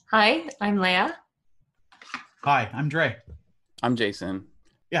Hi, I'm Leah. Hi, I'm Dre. I'm Jason.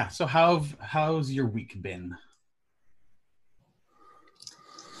 Yeah, so how's your week been?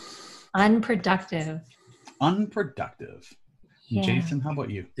 Unproductive. Unproductive. And Yeah. Jason, how about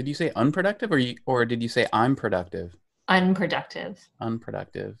you? Did you say unproductive or did you say I'm productive? Unproductive.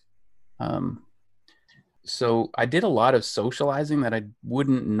 Unproductive. Um, so I did a lot of socializing that I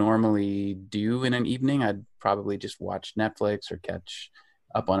wouldn't normally do in an evening. I'd probably just watch Netflix or catch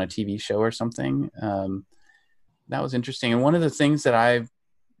up on a TV show or something. That was interesting. And one of the things that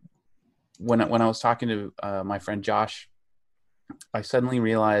when I was talking to my friend Josh, I suddenly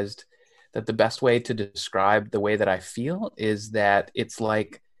realized that the best way to describe the way that I feel is that it's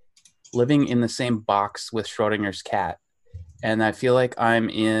like living in the same box with Schrodinger's cat. And I feel like I'm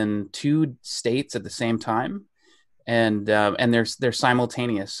in two states at the same time. And they're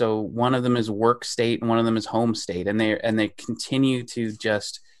simultaneous. So one of them is work state and one of them is home state. And they continue to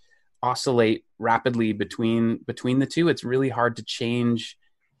just oscillate rapidly between the two. It's really hard to change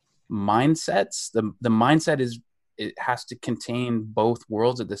mindsets. The mindset is, it has to contain both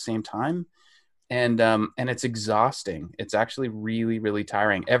worlds at the same time, and it's exhausting. It's actually really, really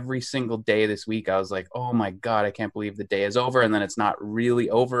tiring. Every single day this week I was like, oh my god, I can't believe the day is over, and then it's not really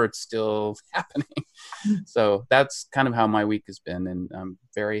over, it's still happening. So that's kind of how my week has been, and I'm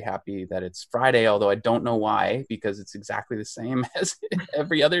very happy that it's Friday, although I don't know why, because it's exactly the same as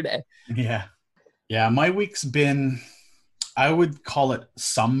every other day. Yeah. Yeah, my week's been, I would call it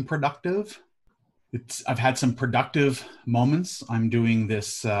some productive. I've had some productive moments. I'm doing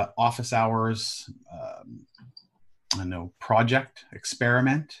this office hours, I don't know, project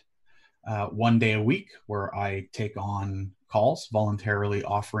experiment 1 day a week where I take on calls voluntarily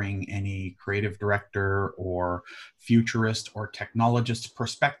offering any creative director or futurist or technologist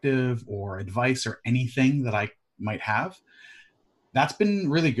perspective or advice or anything that I might have. That's been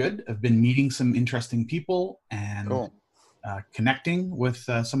really good. I've been meeting some interesting people and Cool. connecting with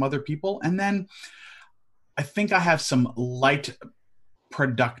some other people. And then I think I have some light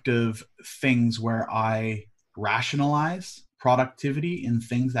productive things where I rationalize productivity in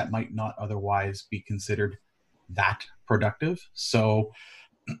things that might not otherwise be considered that productive. So,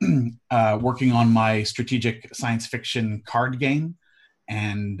 working on my strategic science fiction card game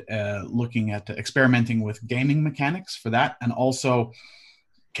and looking at experimenting with gaming mechanics for that, and also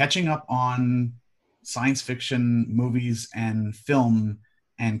catching up on science fiction movies and film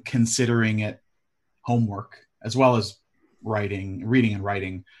and considering it homework as well as reading and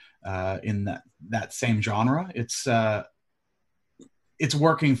writing in that same genre. It's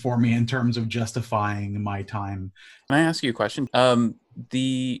working for me in terms of justifying my time. Can I ask you a question?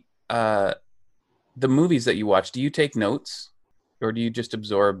 The uh the movies that you watch, do you take notes or do you just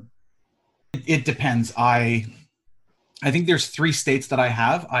absorb? It depends. I think there's three states that I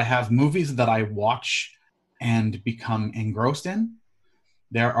have. I have movies that I watch and become engrossed in.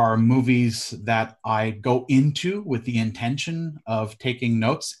 There are movies that I go into with the intention of taking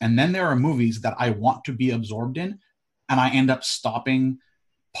notes. And then there are movies that I want to be absorbed in. And I end up stopping,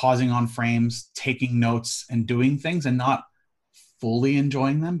 pausing on frames, taking notes, and doing things and not fully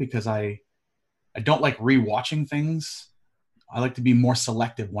enjoying them because I don't like rewatching things. I like to be more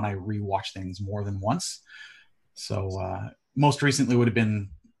selective when I rewatch things more than once. So most recently would have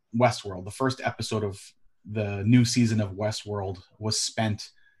been Westworld. The first episode of the new season of Westworld was spent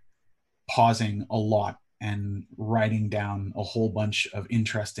pausing a lot and writing down a whole bunch of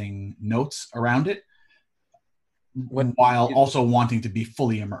interesting notes around it What while also wanting to be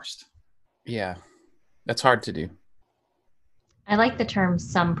fully immersed. Yeah, that's hard to do. I like the term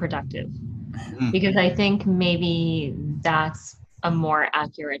some productive Mm. because I think maybe that's a more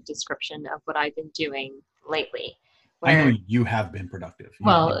accurate description of what I've been doing lately. I know Where, you have been productive. You've been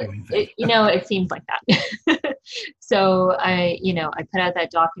well, doing things. it seems like that. So I put out that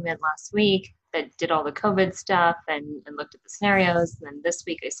document last week that did all the COVID stuff and looked at the scenarios. And then this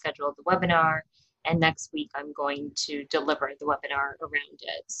week I scheduled the webinar, and next week I'm going to deliver the webinar around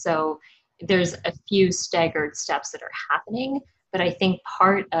it. So there's a few staggered steps that are happening, but I think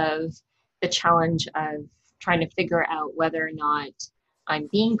part of the challenge of trying to figure out whether or not I'm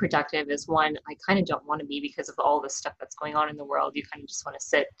being productive is one, I kind of don't want to be because of all the stuff that's going on in the world. You kind of just want to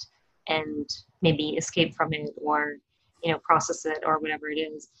sit and maybe escape from it or process it or whatever it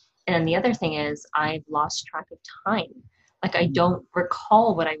is. And then the other thing is I've lost track of time. Like I don't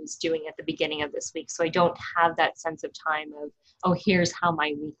recall what I was doing at the beginning of this week, so I don't have that sense of time of, oh, here's how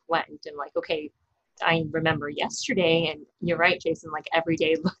my week went. And like, okay, I remember yesterday, and you're right, Jason, like every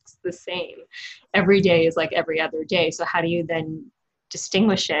day looks the same. Every day is like every other day. So how do you then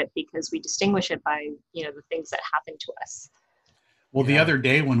distinguish it? Because we distinguish it by the things that happen to us. Well, the other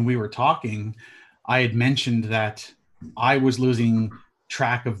day when we were talking, I had mentioned that I was losing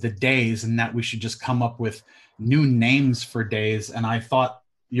track of the days and that we should just come up with new names for days. And I thought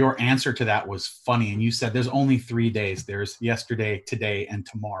your answer to that was funny. And you said there's only 3 days. There's yesterday, today, and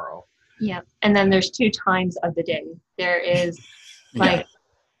tomorrow. Yeah. And then there's 2 times of the day. There is like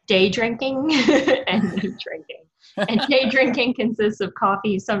day drinking and night drinking. And day drinking consists of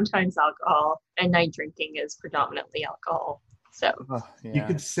coffee, sometimes alcohol, and night drinking is predominantly alcohol. So you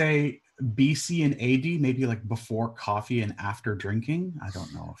could say BC and AD, maybe like before coffee and after drinking. I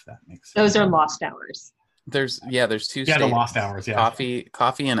don't know if that makes sense. Those are lost hours. There's 2 states. The lost hours. Yeah.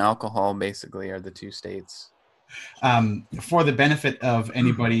 Coffee and alcohol basically are the 2 states. For the benefit of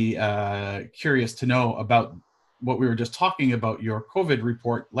anybody curious to know about what we were just talking about, your COVID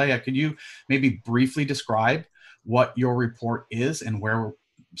report, Leah, could you maybe briefly describe what your report is and where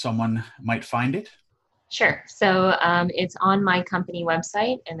someone might find it? Sure. So it's on my company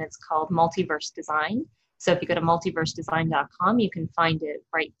website and it's called Multiverse Design. So if you go to multiversedesign.com, you can find it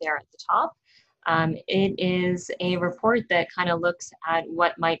right there at the top. It is a report that kind of looks at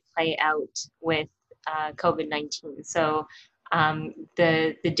what might play out with COVID-19. So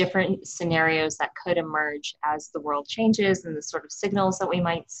the different scenarios that could emerge as the world changes and the sort of signals that we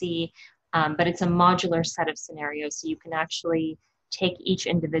might see. But it's a modular set of scenarios. So you can actually take each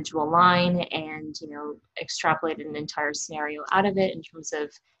individual line and, extrapolate an entire scenario out of it in terms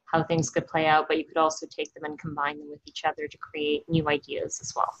of how things could play out, but you could also take them and combine them with each other to create new ideas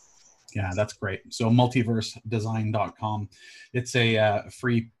as well. Yeah, that's great. So multiversedesign.com. It's a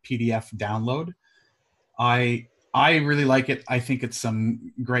free PDF download. I really like it. I think it's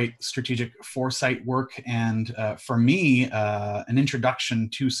some great strategic foresight work. And for me, an introduction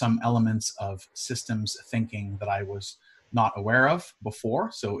to some elements of systems thinking that I was not aware of before.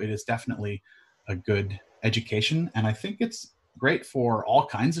 So it is definitely a good education. And I think it's great for all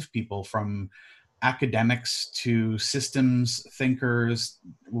kinds of people, from academics to systems thinkers,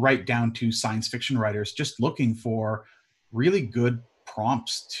 right down to science fiction writers, just looking for really good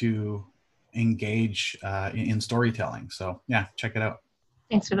prompts to engage in storytelling. So yeah, check it out.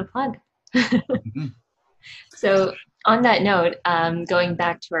 Thanks for the plug. Mm-hmm. So on that note, going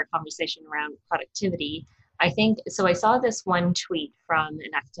back to our conversation around productivity, I saw this one tweet from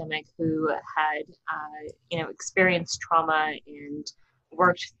an academic who had, experienced trauma and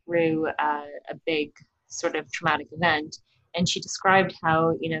worked through a big sort of traumatic event. And she described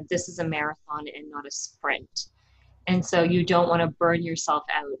how, this is a marathon and not a sprint. And so you don't want to burn yourself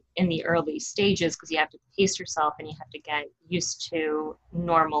out in the early stages because you have to pace yourself and you have to get used to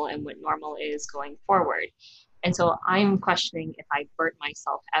normal and what normal is going forward. And so I'm questioning if I burnt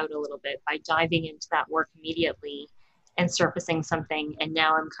myself out a little bit by diving into that work immediately and surfacing something. And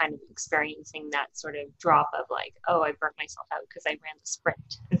now I'm kind of experiencing that sort of drop of like, oh, I burnt myself out because I ran the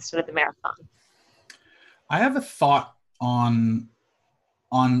sprint instead of the marathon. I have a thought on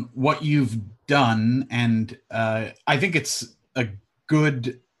what you've done. And I think it's a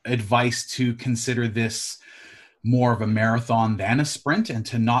good advice to consider this more of a marathon than a sprint and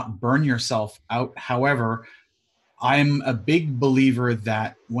to not burn yourself out. However, I'm a big believer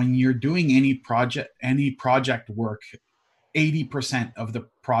that when you're doing any project work, 80% of the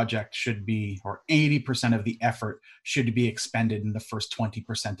project should be, or 80% of the effort should be expended in the first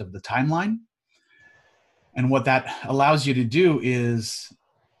 20% of the timeline. And what that allows you to do is,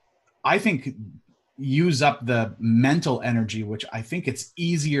 I think, use up the mental energy, which I think it's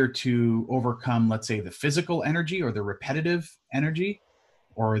easier to overcome, let's say, the physical energy or the repetitive energy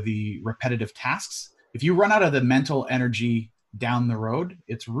or the repetitive tasks. If you run out of the mental energy down the road,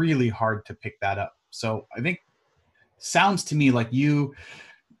 it's really hard to pick that up. So I think sounds to me like you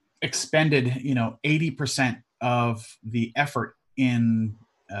expended, 80% of the effort in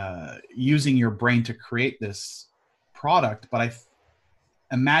using your brain to create this product. But I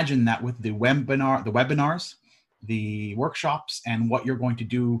imagine that with the webinars, the workshops, and what you're going to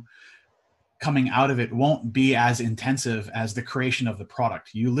do coming out of it won't be as intensive as the creation of the product.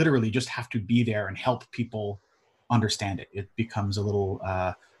 You literally just have to be there and help people understand it. It becomes a little,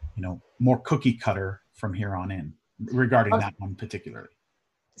 more cookie cutter from here on in regarding that one particularly.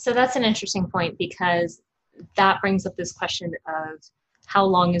 So that's an interesting point, because that brings up this question of how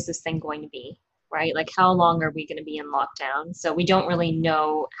long is this thing going to be, right? Like, how long are we going to be in lockdown? So we don't really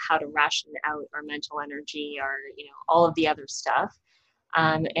know how to ration out our mental energy or, all of the other stuff.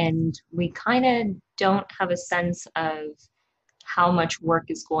 And we kind of don't have a sense of how much work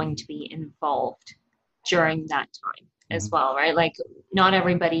is going to be involved during that time as well, right? Like, not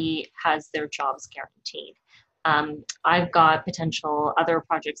everybody has their jobs guaranteed. I've got potential other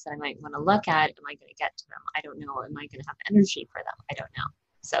projects that I might want to look at. Am I going to get to them? I don't know. Am I going to have energy for them? I don't know.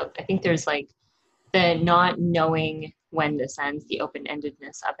 So I think there's like the not knowing when this ends, the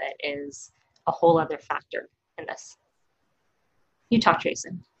open-endedness of it is a whole other factor in this. You talk,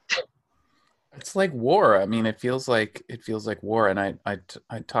 Jason. It's like war. I mean, it feels like war. And I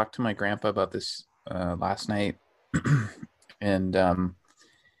talked to my grandpa about this last night, and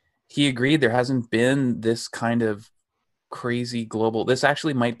he agreed there hasn't been this kind of crazy global. This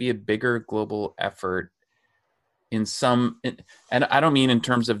actually might be a bigger global effort in some, and I don't mean in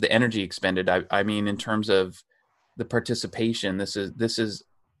terms of the energy expended. I mean in terms of the participation. This is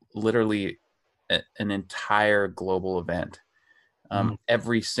literally an entire global event.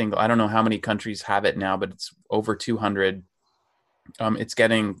 Every single, I don't know how many countries have it now, but it's over 200. It's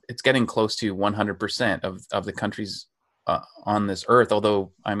getting close to 100% of the countries on this earth.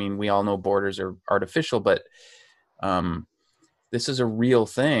 Although, I mean, we all know borders are artificial, but this is a real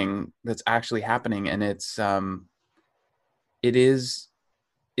thing that's actually happening, and it is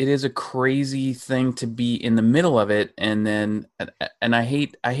a crazy thing to be in the middle of it. And then, and I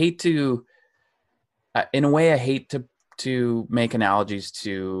hate to, in a way, I hate to make analogies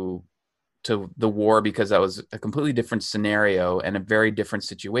to the war, because that was a completely different scenario and a very different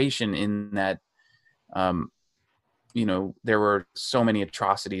situation in that, you know, there were so many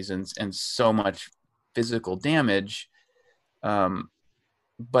atrocities and so much physical damage.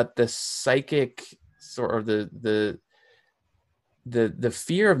 But the psychic sort of the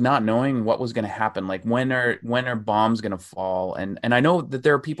fear of not knowing what was going to happen, like when are bombs going to fall, and I know that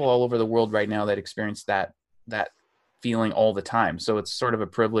there are people all over the world right now that experience that feeling all the time. So it's sort of a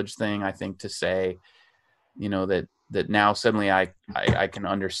privileged thing, I think, to say, you know, that now suddenly I can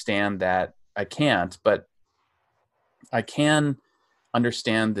understand that. I can't, but I can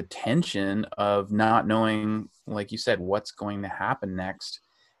understand the tension of not knowing, like you said, what's going to happen next,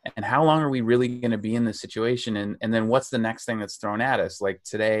 and how long are we really going to be in this situation, and then what's the next thing that's thrown at us. Like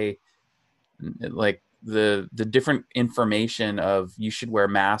today, like the different information of you should wear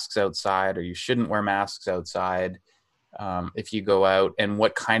masks outside or you shouldn't wear masks outside if you go out, and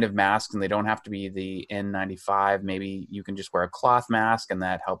what kind of mask, and they don't have to be the N95. Maybe you can just wear a cloth mask, and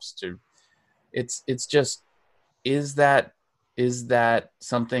that helps to, it's just, is that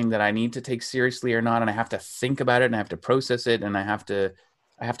something that I need to take seriously or not? And I have to think about it, and I have to process it, and I have to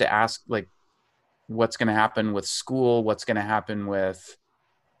ask, like, what's going to happen with school, what's going to happen with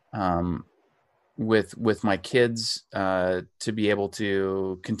my kids to be able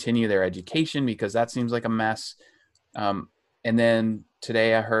to continue their education, because that seems like a mess. And then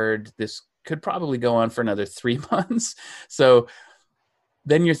today I heard this could probably go on for another 3 months. So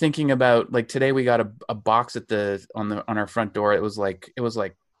then you're thinking about, like, today we got a box on our front door. It was like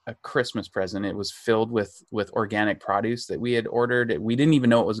a Christmas present. It was filled with organic produce that we had ordered. We didn't even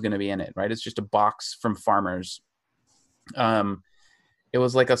know what was going to be in it, right? It's just a box from farmers. It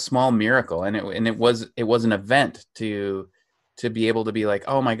was like a small miracle, and it was an event to be able to be like,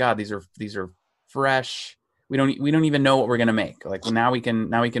 oh my God, these are fresh. We don't even know what we're going to make. Like, now we can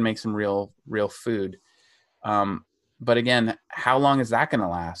make some real food. But again, how long is that going to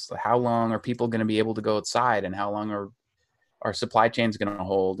last? How long are people going to be able to go outside, and how long are our supply chains going to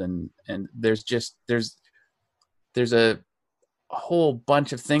hold? And there's a whole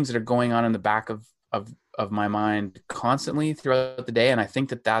bunch of things that are going on in the back of my mind constantly throughout the day. And I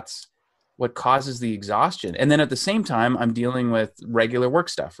think that's what causes the exhaustion. And then at the same time, I'm dealing with regular work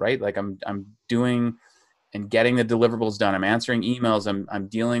stuff, right? Like I'm doing and getting the deliverables done. I'm answering emails. I'm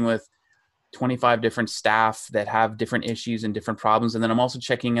dealing with 25 different staff that have different issues and different problems. And then I'm also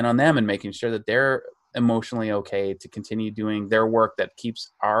checking in on them and making sure that they're emotionally okay to continue doing their work that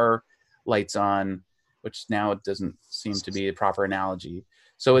keeps our lights on, which now it doesn't seem to be a proper analogy.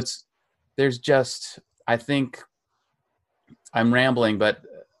 So there's just, I think I'm rambling, but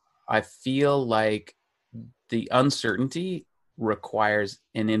I feel like the uncertainty requires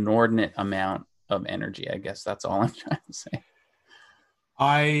an inordinate amount of energy. I guess that's all I'm trying to say.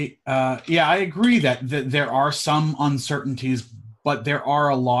 I agree that there are some uncertainties, but there are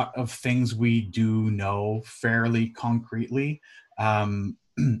a lot of things we do know fairly concretely.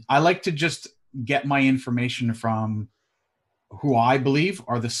 I like to just get my information from who I believe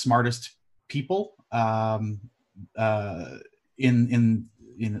are the smartest people in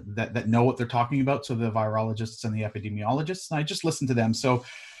that know what they're talking about. So the virologists and the epidemiologists, and I just listen to them. So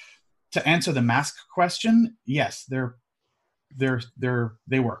to answer the mask question, yes,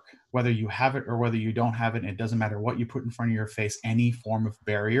 they work, whether you have it or whether you don't have it. It doesn't matter what you put in front of your face. Any form of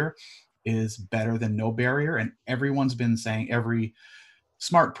barrier is better than no barrier. And everyone's been saying, every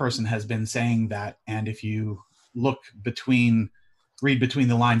smart person has been saying that. And if you read between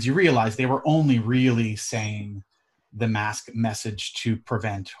the lines, you realize they were only really saying the mask message to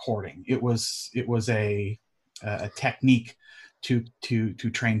prevent hoarding. It was a technique to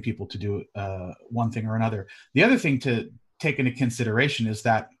train people to do one thing or another. The other thing to take into consideration is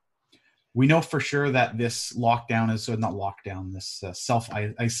that we know for sure that this lockdown is, or not lockdown, this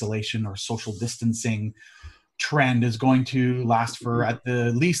self-isolation or social distancing trend is going to last for at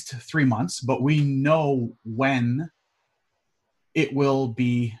the least 3 months, but we know when it will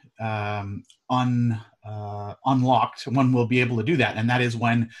be unlocked, when we'll be able to do that. And that is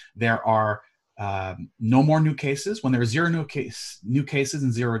when there are no more new cases, when there are zero new cases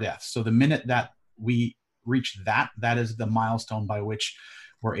and zero deaths. So the minute that we reach that, that is the milestone by which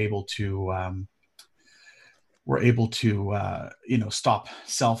we're able to stop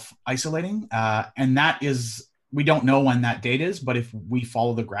self-isolating. And that is, we don't know when that date is, but if we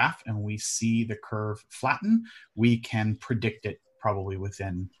follow the graph and we see the curve flatten, we can predict it probably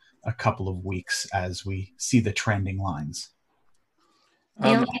within a couple of weeks as we see the trending lines. The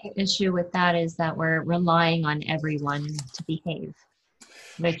only issue with that is that we're relying on everyone to behave,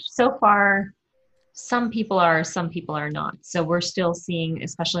 which so far some people are not. So we're still seeing,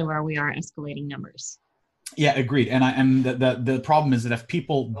 especially where we are, escalating numbers. Yeah, agreed. And the problem is that if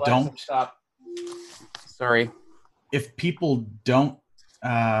people don't stop. Sorry. If people don't,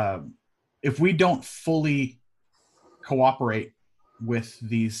 if we don't fully cooperate with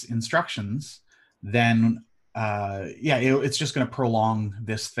these instructions, then it's just going to prolong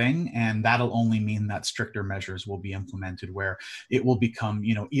this thing, and that'll only mean that stricter measures will be implemented, where it will become,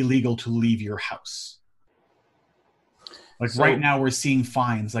 illegal to leave your house. Like right now, we're seeing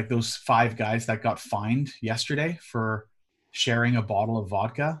fines, like those 5 guys that got fined yesterday for sharing a bottle of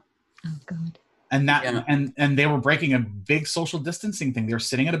vodka. Oh God. And that, and they were breaking a big social distancing thing. They were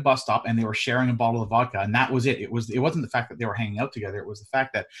sitting at a bus stop and they were sharing a bottle of vodka, and that was it. It wasn't the fact that they were hanging out together. It was the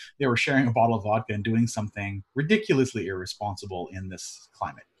fact that they were sharing a bottle of vodka and doing something ridiculously irresponsible in this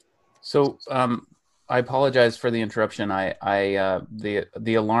climate. So I apologize for the interruption.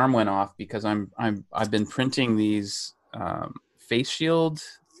 The alarm went off because I've been printing these face shield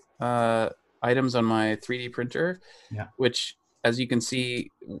items on my 3D printer, which, as you can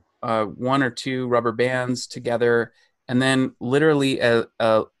see, 1 or 2 rubber bands together, and then literally a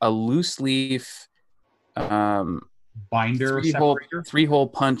loose leaf binder, 3-hole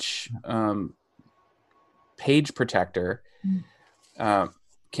punch page protector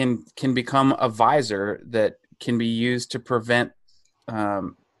can become a visor that can be used to prevent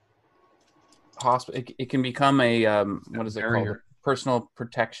it can become a what is it called? Personal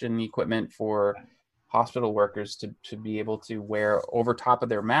protection equipment for hospital workers to be able to wear over top of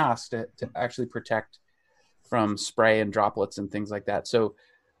their mask to actually protect from spray and droplets and things like that. So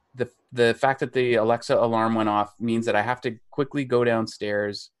the fact that the Alexa alarm went off means that I have to quickly go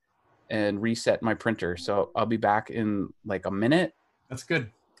downstairs and reset my printer. So I'll be back in like a minute. That's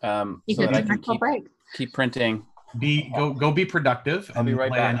good. So that I can keep printing. Go be productive. I'll be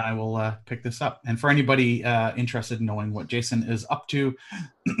right back. And I will pick this up. And for anybody interested in knowing what Jason is up to,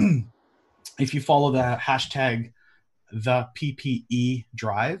 if you follow the hashtag the PPE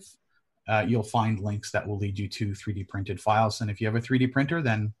drive, you'll find links that will lead you to 3D printed files. And if you have a 3D printer,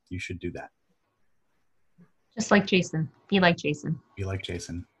 then you should do that. Just like Jason. Be like Jason. Be like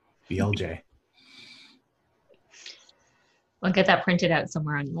Jason. BLJ. I'll get that printed out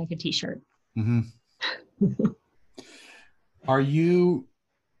somewhere on like a t-shirt. Mm-hmm. Are you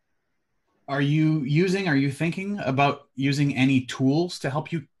thinking about using any tools to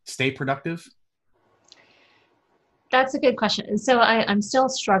help you stay productive? That's a good question. So I'm still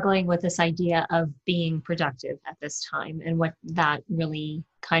struggling with this idea of being productive at this time and what that really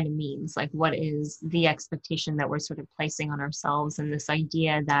kind of means. Like, what is the expectation that we're sort of placing on ourselves, and this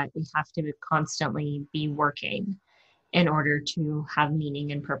idea that we have to constantly be working in order to have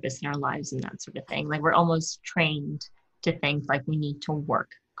meaning and purpose in our lives and that sort of thing. Like, we're almost trained to think like we need to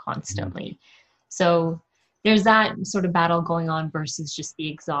work constantly. Mm-hmm. So there's that sort of battle going on versus just the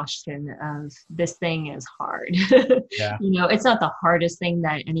exhaustion of this thing is hard. Yeah. It's not the hardest thing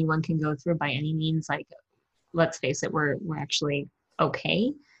that anyone can go through by any means. Like, let's face it, we're actually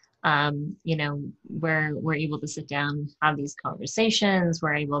okay. We're able to sit down, have these conversations.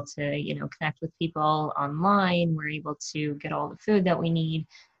 We're able to, connect with people online. We're able to get all the food that we need.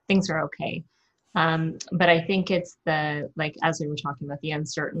 Things are okay. But I think it's as we were talking about, the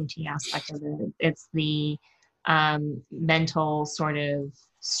uncertainty aspect of it. It's the mental sort of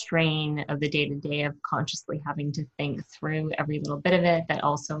strain of the day-to-day of consciously having to think through every little bit of it that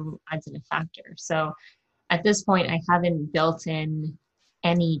also adds in a factor. So at this point, I haven't built in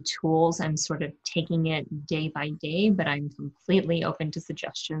any tools. I'm sort of taking it day by day, but I'm completely open to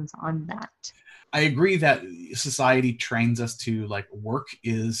suggestions on that. I agree that society trains us to like work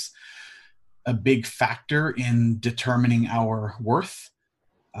is a big factor in determining our worth.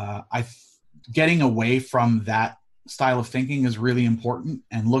 Getting away from that style of thinking is really important,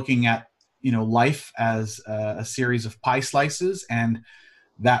 and looking at life as a series of pie slices, and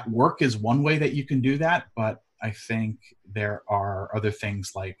that work is one way that you can do that. But I think there are other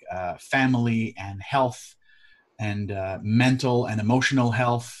things like family and health and mental and emotional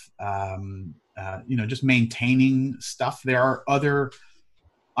health, just maintaining stuff. There are other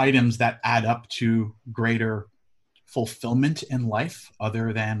items that add up to greater fulfillment in life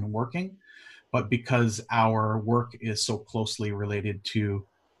other than working. But because our work is so closely related to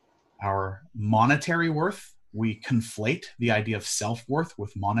our monetary worth, we conflate the idea of self-worth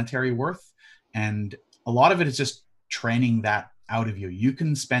with monetary worth. And a lot of it is just training that out of you. You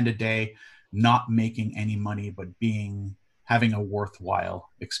can spend a day not making any money, but having a worthwhile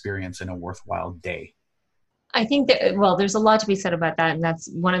experience and a worthwhile day. I think that, well, there's a lot to be said about that. And that's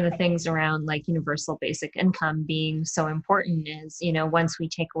one of the things around like universal basic income being so important is, once we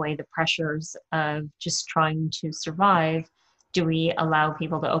take away the pressures of just trying to survive, do we allow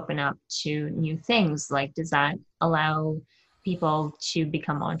people to open up to new things? Like, does that allow people to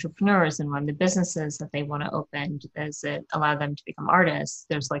become entrepreneurs and run the businesses that they want to open? Does it allow them to become artists?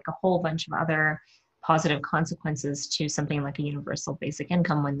 There's like a whole bunch of other positive consequences to something like a universal basic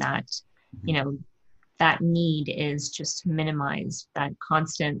income when that, that need is just minimized. That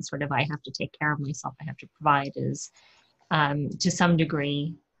constant sort of, I have to take care of myself, I have to provide, is to some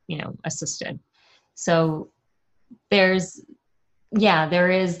degree, assisted. So there is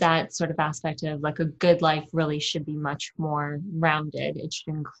that sort of aspect of like a good life really should be much more rounded. It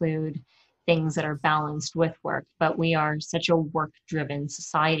should include things that are balanced with work, but we are such a work-driven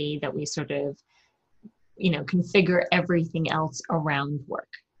society that we sort of, configure everything else around work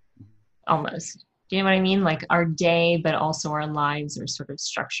almost. Do you know what I mean? Like our day, but also our lives are sort of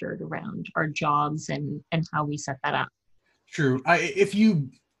structured around our jobs and how we set that up. True. I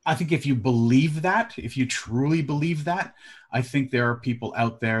think if you believe that, if you truly believe that, I think there are people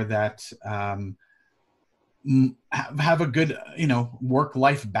out there that have a good,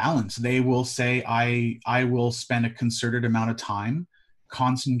 work-life balance. They will say, I will spend a concerted amount of time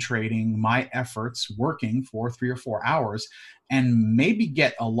concentrating my efforts working for 3 or 4 hours and maybe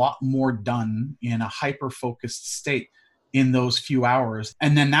get a lot more done in a hyper-focused state in those few hours.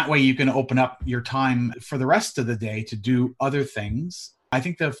 And then that way you can open up your time for the rest of the day to do other things. I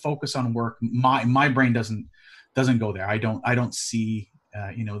think the focus on work, my brain doesn't go there. I don't see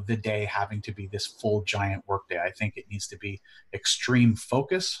the day having to be this full giant work day. I think it needs to be extreme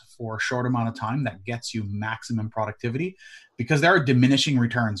focus for a short amount of time that gets you maximum productivity, because there are diminishing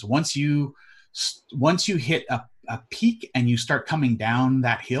returns. Once you hit a peak and you start coming down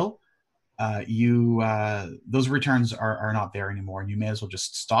that hill, those returns are not there anymore, and you may as well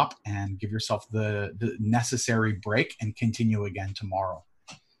just stop and give yourself the necessary break and continue again tomorrow.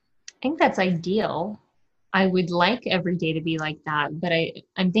 I think that's ideal. I would like every day to be like that, but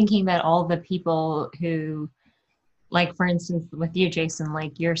I'm thinking about all the people who, like for instance with you, Jason,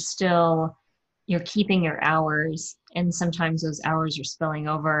 like you're keeping your hours, and sometimes those hours are spilling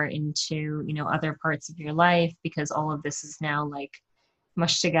over into other parts of your life because all of this is now like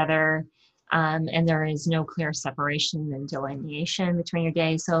mushed together. And there is no clear separation and delineation between your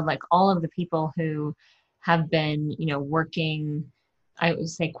days. So like all of the people who have been, working, I would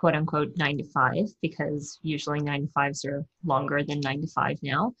say quote unquote 9 to 5, because usually 9 to 5s are longer than 9 to 5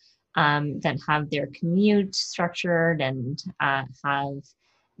 now, that have their commute structured and have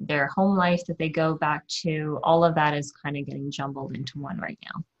their home life that they go back to. All of that is kind of getting jumbled into one right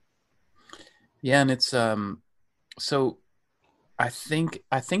now. Yeah. And it's, so I think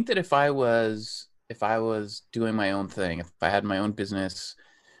that if I was doing my own thing, if I had my own business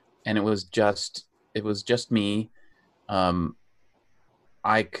and it was just me,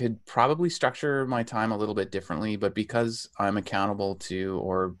 I could probably structure my time a little bit differently. But because I'm accountable to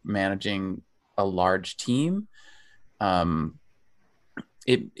or managing a large team,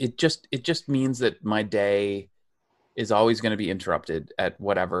 it just means that my day is always going to be interrupted at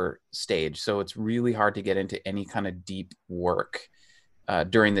whatever stage. So it's really hard to get into any kind of deep work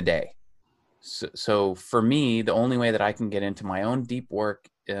during the day. So for me, the only way that I can get into my own deep work,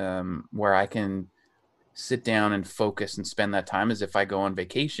 where I can sit down and focus and spend that time, is if I go on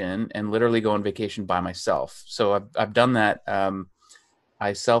vacation, and literally go on vacation by myself. So I've done that.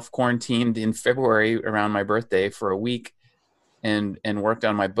 I self-quarantined in February around my birthday for a week and worked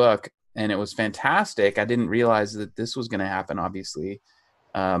on my book. And it was fantastic. I didn't realize that this was going to happen, obviously.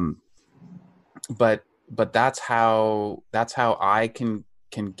 Um, but that's how I can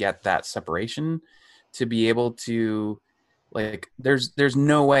get that separation, to be able to, like, there's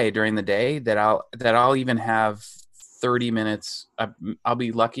no way during the day that I'll even have 30 minutes. I'll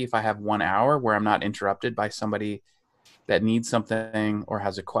be lucky if I have 1 hour where I'm not interrupted by somebody that needs something or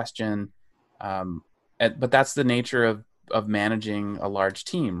has a question. Um, but that's the nature of managing a large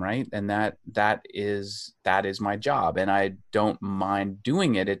team, right? And that is my job, and I don't mind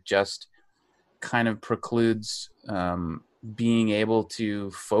doing it. It just kind of precludes being able to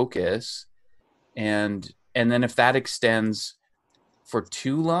focus, and then if that extends for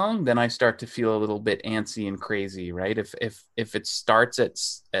too long, then I start to feel a little bit antsy and crazy, right? If it starts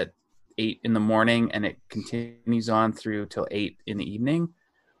at 8 in the morning and it continues on through till 8 in the evening,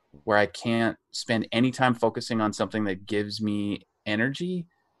 where I can't spend any time focusing on something that gives me energy,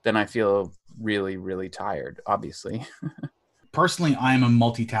 then I feel really, really tired, obviously. Personally, I'm a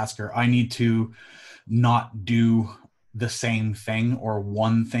multitasker. I need to not do the same thing or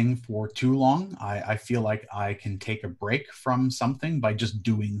one thing for too long. I feel like I can take a break from something by just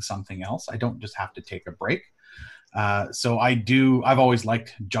doing something else. I don't just have to take a break. So I've always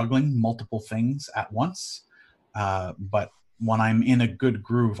liked juggling multiple things at once. But when I'm in a good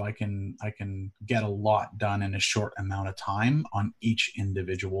groove, I can get a lot done in a short amount of time on each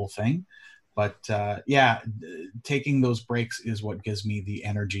individual thing. But yeah, taking those breaks is what gives me the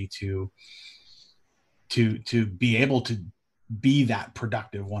energy to be able to be that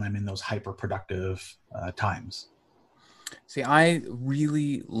productive when I'm in those hyper productive times. See, I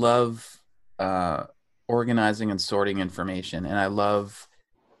really love organizing and sorting information, and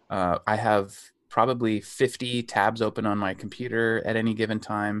I have probably 50 tabs open on my computer at any given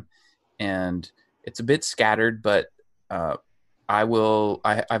time, and it's a bit scattered, but uh,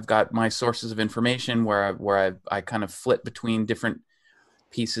 I've got my sources of information where I kind of flit between different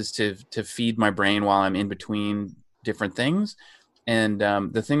pieces to feed my brain while I'm in between different things. And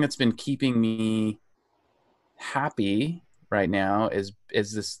the thing that's been keeping me happy right now is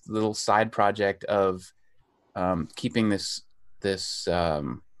this little side project of keeping this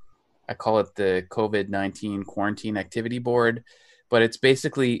I call it the COVID-19 quarantine activity board, but it's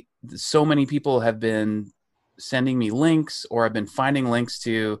basically, so many people have been sending me links, or I've been finding links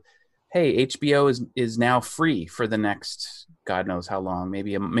to, hey, HBO is now free for the next God knows how long,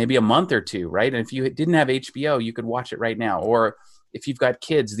 maybe a month or two, right? And if you didn't have HBO, you could watch it right now. Or if you've got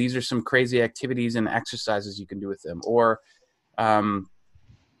kids, these are some crazy activities and exercises you can do with them. Or um,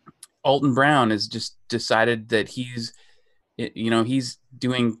 Alton Brown has just decided that he's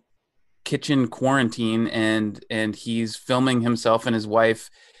doing kitchen quarantine, and he's filming himself and his wife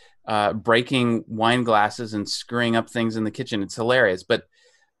breaking wine glasses and screwing up things in the kitchen. It's hilarious, but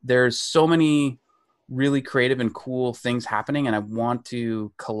there's so many really creative and cool things happening, and I want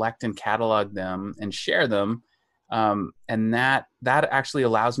to collect and catalog them and share them. And that actually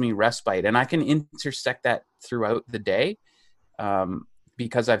allows me respite, and I can intersect that throughout the day,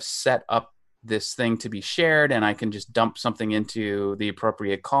 because I've set up this thing to be shared, and I can just dump something into the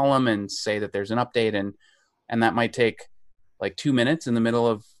appropriate column and say that there's an update, and that might take like 2 minutes in the middle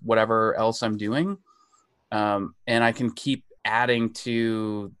of whatever else I'm doing. And I can keep adding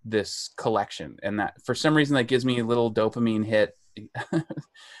to this collection, and that, for some reason, that gives me a little dopamine hit,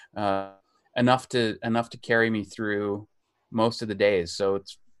 enough to carry me through most of the days. So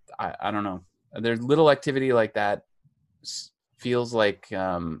I don't know, there's little activity like that feels like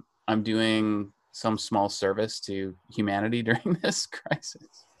I'm doing some small service to humanity during this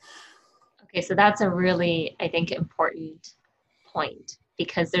crisis. Okay, so that's a really, I think, important point,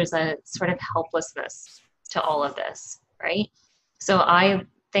 because there's a sort of helplessness to all of this, right? So I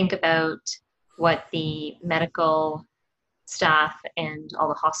think about what the medical staff and all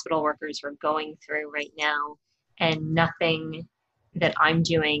the hospital workers are going through right now, and nothing that I'm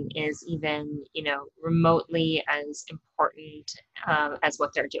doing is even, remotely as important as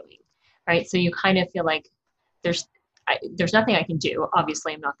what they're doing, right? So you kind of feel like there's there's nothing I can do.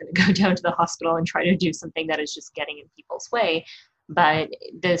 Obviously, I'm not going to go down to the hospital and try to do something that is just getting in people's way. But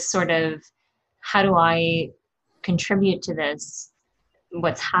this sort of, how do I contribute to this?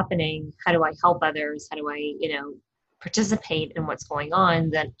 What's happening? How do I help others? How do I, participate in what's going on?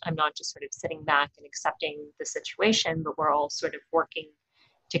 That I'm not just sort of sitting back and accepting the situation, but we're all sort of working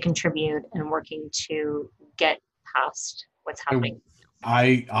to contribute and working to get past what's happening.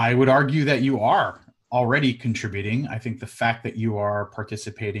 I would argue that you are already contributing. I think the fact that you are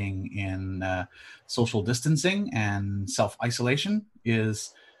participating in social distancing and self-isolation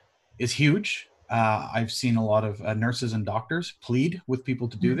is huge. I've seen a lot of nurses and doctors plead with people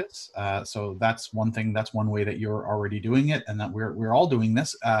to do this. So that's one thing. That's one way that you're already doing it, and that we're all doing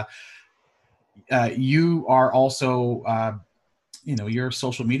this. You are also, your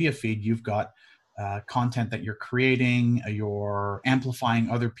social media feed. You've got content that you're creating. You're amplifying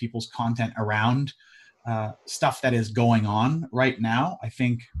other people's content around stuff that is going on right now. I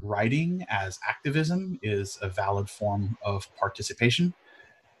think writing as activism is a valid form of participation.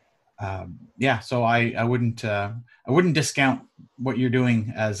 So I wouldn't discount what you're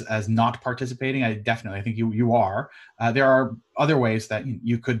doing as not participating. I think you are. There are other ways that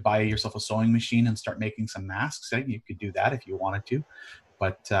you could buy yourself a sewing machine and start making some masks. You could do that if you wanted to,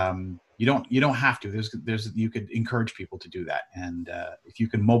 but you don't have to. You could encourage people to do that, and if you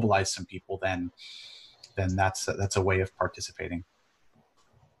can mobilize some people, then that's a way of participating.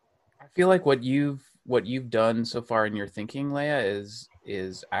 I feel like what you've done so far in your thinking, Leah,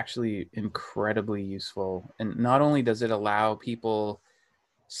 is actually incredibly useful. And not only does it allow people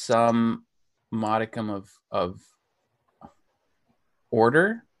some modicum of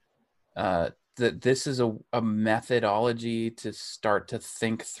order, that this is a methodology to start to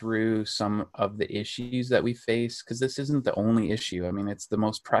think through some of the issues that we face, because this isn't the only issue. I mean, it's the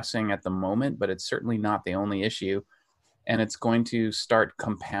most pressing at the moment, but it's certainly not the only issue. And it's going to start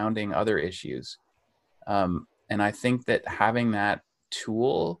compounding other issues. And I think that having that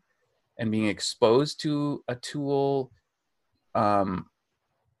tool and being exposed to a tool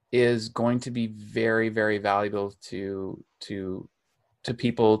is going to be very, very valuable to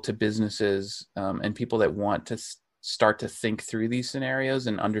people, to businesses, and people that want to start to think through these scenarios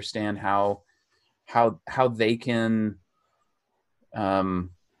and understand how they can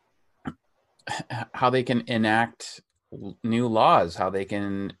enact new laws, how they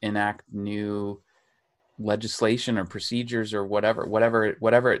can enact new legislation or procedures or whatever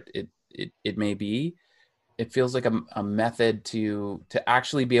it may be. It feels like a method to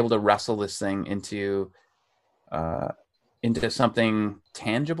actually be able to wrestle this thing into something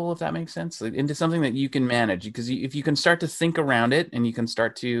tangible, if that makes sense, like into something that you can manage. Because if you can start to think around it and you can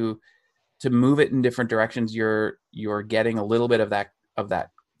start to move it in different directions, you're getting a little bit of that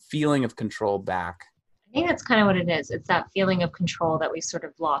feeling of control back. I think that's kind of what it is. It's that feeling of control that we sort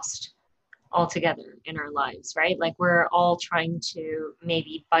of lost altogether in our lives, right? Like we're all trying to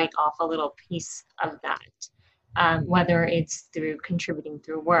maybe bite off a little piece of that, whether it's through contributing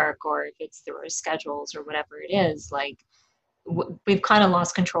through work or if it's through our schedules or whatever it is. Like we've kind of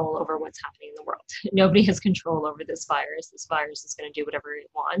lost control over what's happening in the world. Nobody has control over this virus. This virus is going to do whatever it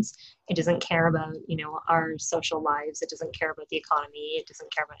wants. It doesn't care about, our social lives. It doesn't care about the economy. It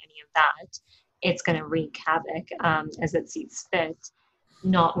doesn't care about any of that. It's going to wreak havoc as it sees fit,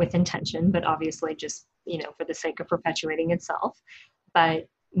 not with intention, but obviously just, for the sake of perpetuating itself. But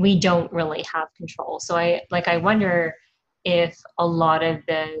we don't really have control. So I wonder if a lot of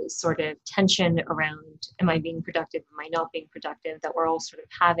the sort of tension around, am I being productive, am I not being productive, that we're all sort of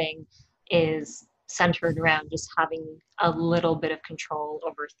having is centered around just having a little bit of control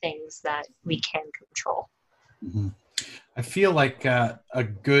over things that we can control. Mm-hmm. I feel like a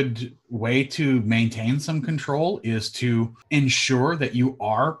good way to maintain some control is to ensure that you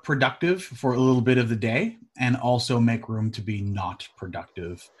are productive for a little bit of the day, and also make room to be not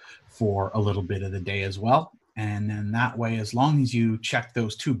productive for a little bit of the day as well. And then that way, as long as you check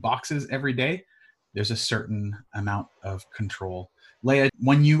those two boxes every day, there's a certain amount of control. Leah,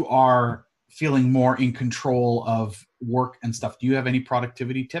 when you are feeling more in control of work and stuff, do you have any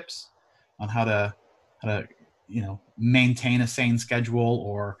productivity tips on how to maintain a sane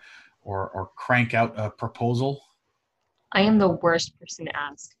schedule or crank out a proposal? I am the worst person to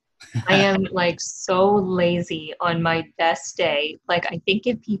ask. I am so lazy on my best day. I think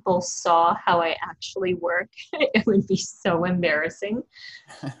if people saw how I actually work, it would be so embarrassing.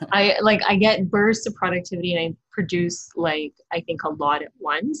 I get bursts of productivity and I produce I think a lot at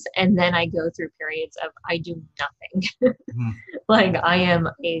once. And then I go through periods of I do nothing. Mm-hmm. I am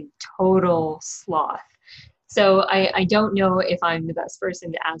a total sloth. So I don't know if I'm the best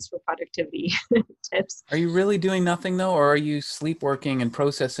person to ask for productivity tips. Are you really doing nothing though? Or are you sleepworking and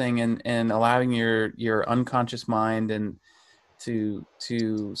processing and allowing your unconscious mind and to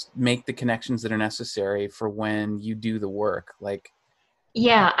make the connections that are necessary for when you do the work?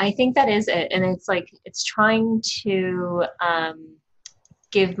 Yeah, I think that is it. And it's trying to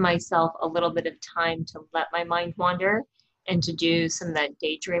give myself a little bit of time to let my mind wander and to do some of that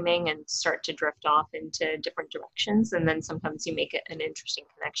daydreaming and start to drift off into different directions. And then sometimes you make it an interesting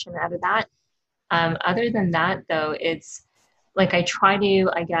connection out of that. Other than that, though, it's I try to,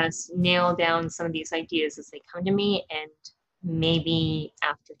 I guess, nail down some of these ideas as they come to me and maybe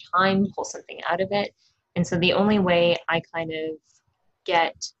after time pull something out of it. And so the only way I kind of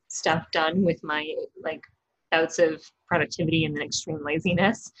get stuff done with my like bouts of productivity and then extreme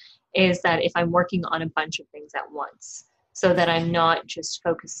laziness is that if I'm working on a bunch of things at once, so that I'm not just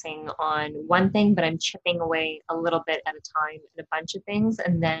focusing on one thing, but I'm chipping away a little bit at a time at a bunch of things,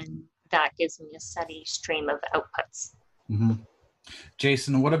 and then that gives me a steady stream of outputs. Mm-hmm.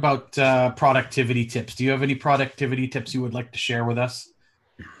 Jason, what about productivity tips? Do you have any productivity tips you would like to share with us?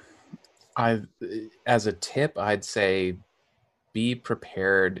 As a tip, I'd say be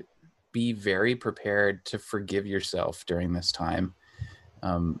prepared, be very prepared to forgive yourself during this time.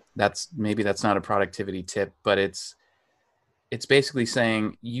 That's not a productivity tip, but it's basically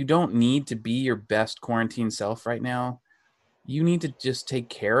saying you don't need to be your best quarantine self right now. You need to just take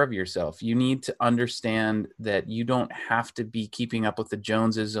care of yourself. You need to understand that you don't have to be keeping up with the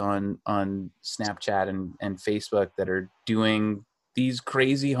Joneses on Snapchat and Facebook that are doing these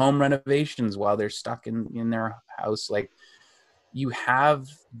crazy home renovations while they're stuck in their house. Like, you have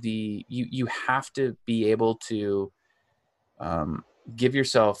you have to be able to give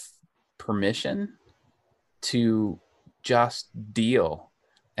yourself permission to just deal.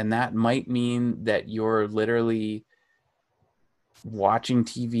 And that might mean that you're literally watching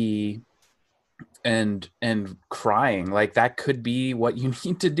TV and crying. Like, that could be what you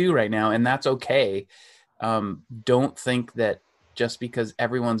need to do right now, and that's okay. Don't think that just because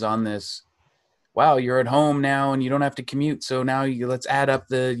everyone's on this, wow, you're at home now and you don't have to commute, so now let's add up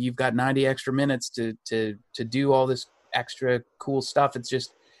you've got 90 extra minutes to do all this extra cool stuff. It's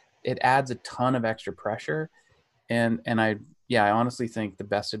just, it adds a ton of extra pressure. And I honestly think the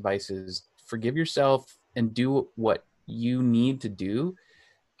best advice is forgive yourself and do what you need to do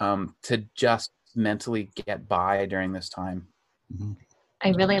to just mentally get by during this time. Mm-hmm. I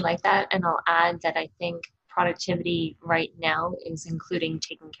really like that. And I'll add that I think productivity right now is including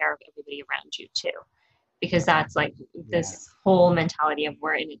taking care of everybody around you too, because that's like this whole mentality of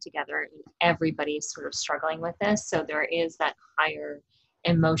we're in it together and everybody's sort of struggling with this. So there is that higher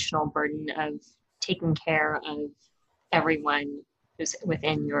emotional burden of taking care of everyone who's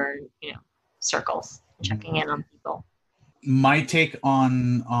within your, circles, checking in on people. My take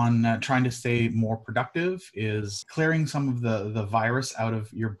on trying to stay more productive is clearing some of the virus out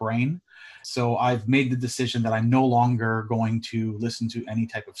of your brain. So I've made the decision that I'm no longer going to listen to any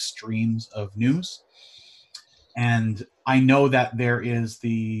type of streams of news. And I know that there is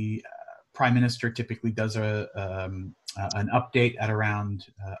the Prime Minister typically does an update at around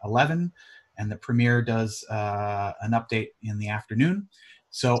 11, and the Premier does an update in the afternoon.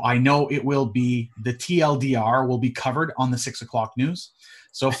 So I know it will be, the TLDR will be covered on the 6 o'clock news.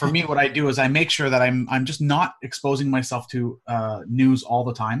 So for me, what I do is I make sure that I'm just not exposing myself to news all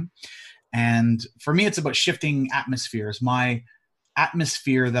the time. And for me, it's about shifting atmospheres. My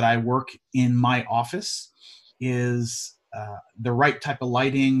atmosphere that I work in my office is the right type of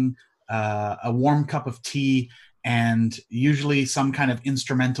lighting, a warm cup of tea, and usually some kind of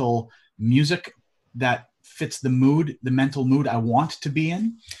instrumental music that fits the mood, the mental mood I want to be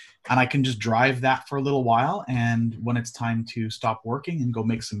in. And I can just drive that for a little while. And when it's time to stop working and go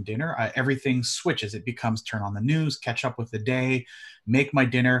make some dinner, everything switches. It becomes turn on the news, catch up with the day, make my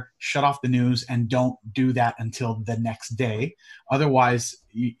dinner, shut off the news, and don't do that until the next day. Otherwise,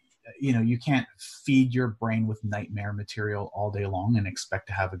 you can't feed your brain with nightmare material all day long and expect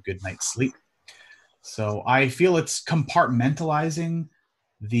to have a good night's sleep. So I feel it's compartmentalizing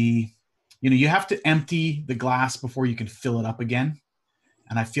you have to empty the glass before you can fill it up again.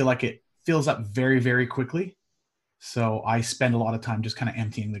 And I feel like it fills up very, very quickly. So I spend a lot of time just kind of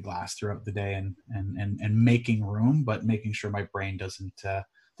emptying the glass throughout the day and making room, but making sure my brain doesn't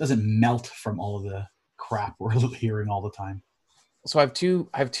melt from all of the crap we're hearing all the time. So I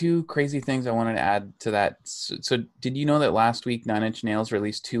have two crazy things I wanted to add to that. So did you know that last week 9 Inch Nails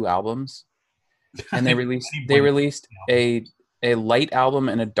released 2 albums? And they released a light album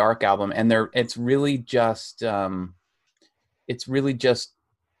and a dark album, and it's really just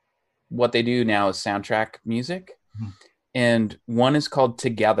what they do now is soundtrack music. Mm-hmm. And one is called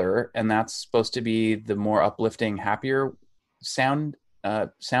Together, and that's supposed to be the more uplifting, happier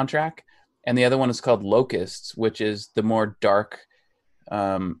soundtrack. And the other one is called Locusts, which is the more dark.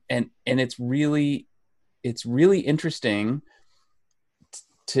 And it's really interesting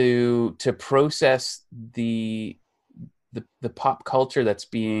to process the pop culture that's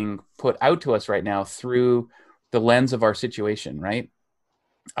being put out to us right now through the lens of our situation, right?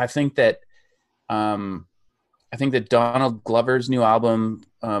 I think that Donald Glover's new album,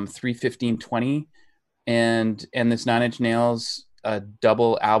 3:15:20, and this 9 Inch Nails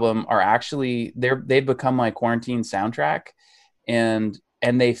double album are actually they've become my quarantine soundtrack. and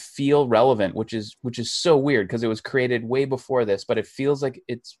they feel relevant, which is so weird because it was created way before this, but it feels like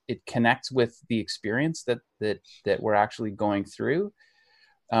it connects with the experience that we're actually going through.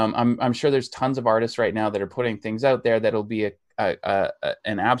 I'm sure there's tons of artists right now that are putting things out there that'll be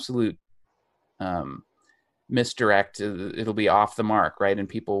an absolute misdirect. It'll be off the mark, right? And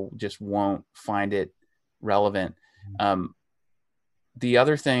people just won't find it relevant. The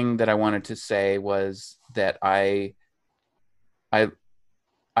other thing that I wanted to say was that I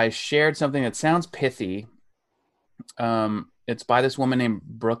shared something that sounds pithy. It's by this woman named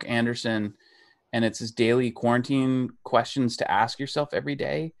Brooke Anderson, and it's this daily quarantine questions to ask yourself every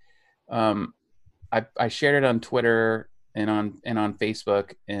day. I shared it on Twitter and on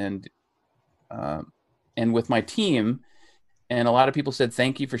Facebook and with my team, and a lot of people said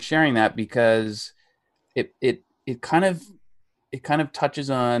thank you for sharing that, because it kind of touches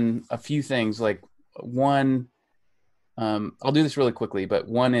on a few things. Like, one, I'll do this really quickly, but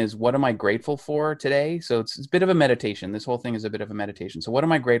one is, what am I grateful for today? So it's a bit of a meditation. This whole thing is a bit of a meditation. So what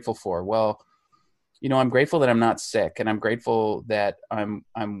am I grateful for? Well, I'm grateful that I'm not sick, and I'm grateful that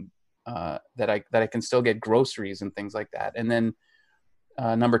that I can still get groceries and things like that. And then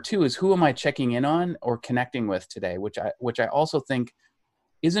number two is, who am I checking in on or connecting with today? Which I also think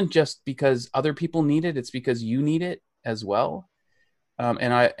isn't just because other people need it; it's because you need it as well.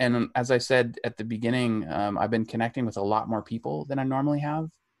 And as I said at the beginning, I've been connecting with a lot more people than I normally have.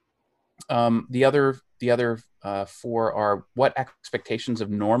 The other four are, what expectations of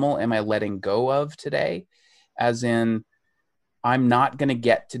normal am I letting go of today? As in, I'm not going to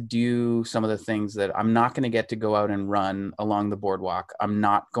get to do some of the things that I'm not going to get to go out and run along the boardwalk. I'm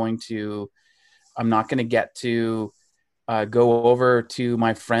not going to get to go over to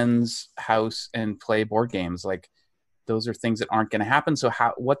my friend's house and play board games. Like, those are things that aren't going to happen. So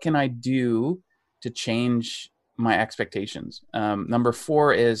what can I do to change my expectations? Number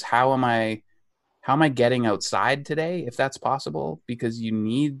four is, how am I getting outside today, if that's possible, because you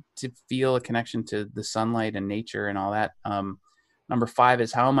need to feel a connection to the sunlight and nature and all that. Number five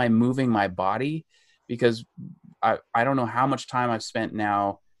is, how am I moving my body? Because I don't know how much time I've spent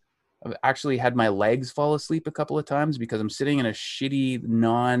now. I've actually had my legs fall asleep a couple of times because I'm sitting in a shitty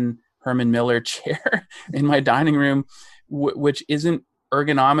non-Herman Miller chair in my dining room, which isn't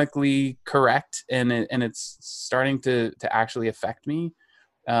ergonomically correct, and it's starting to actually affect me.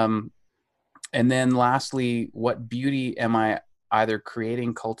 And then lastly, what beauty am I either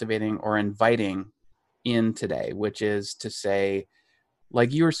creating, cultivating, or inviting in today? Which is to say,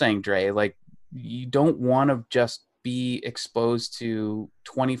 like you were saying, Dre, like, you don't want to just be exposed to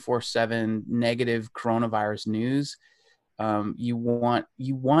 24/7 negative coronavirus news. You want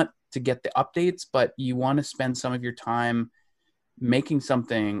to get the updates, but you want to spend some of your time making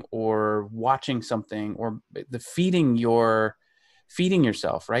something or watching something, or feeding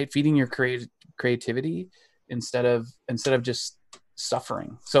yourself, right? Feeding your creativity instead of just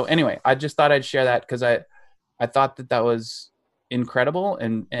suffering. So anyway, I just thought I'd share that because I thought that was incredible,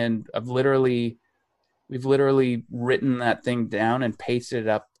 and we've literally written that thing down and pasted it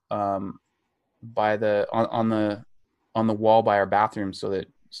up on the wall by our bathroom so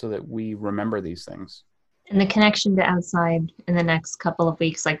that we remember these things. And the connection to outside in the next couple of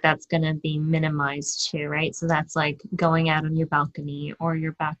weeks, like, that's going to be minimized too, right? So that's like going out on your balcony or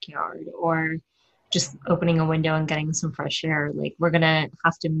your backyard, or just opening a window and getting some fresh air. Like, we're going to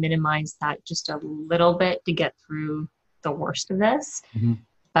have to minimize that just a little bit to get through the worst of this. Mm-hmm.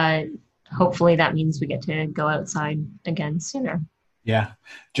 But hopefully that means we get to go outside again sooner. Yeah.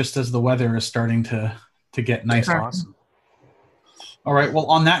 Just as the weather is starting to get nice. Awesome. All right. Well,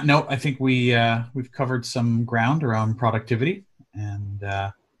 on that note, I think we've covered some ground around productivity. And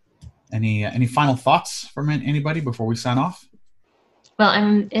any final thoughts from anybody before we sign off? Well,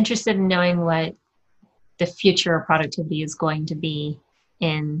 I'm interested in knowing what the future of productivity is going to be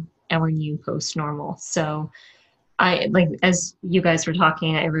in our new post-normal. So as you guys were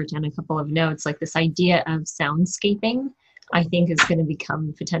talking, I wrote down a couple of notes, like this idea of soundscaping, I think is going to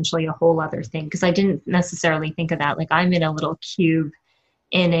become potentially a whole other thing, because I didn't necessarily think of that. Like, I'm in a little cube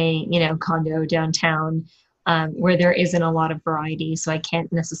in a, condo downtown where there isn't a lot of variety. So I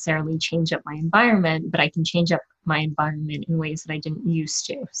can't necessarily change up my environment, but I can change up my environment in ways that I didn't used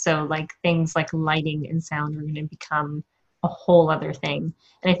to. So like things like lighting and sound are going to become a whole other thing.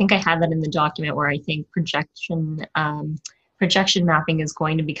 And I think I had that in the document where I think projection mapping is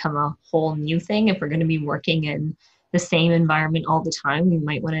going to become a whole new thing. If we're going to be working in the same environment all the time, we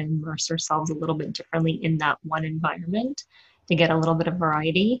might want to immerse ourselves a little bit differently in that one environment to get a little bit of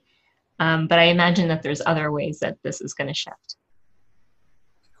variety. But I imagine that there's other ways that this is going to shift.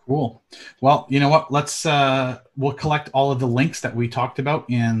 Cool. Well, you know what? We'll collect all of the links that we talked about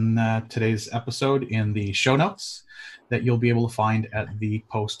in today's episode in the show notes that you'll be able to find at the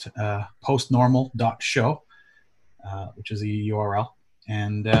postnormal.show, which is the URL.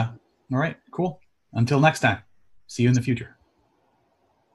 And all right, cool. Until next time, see you in the future.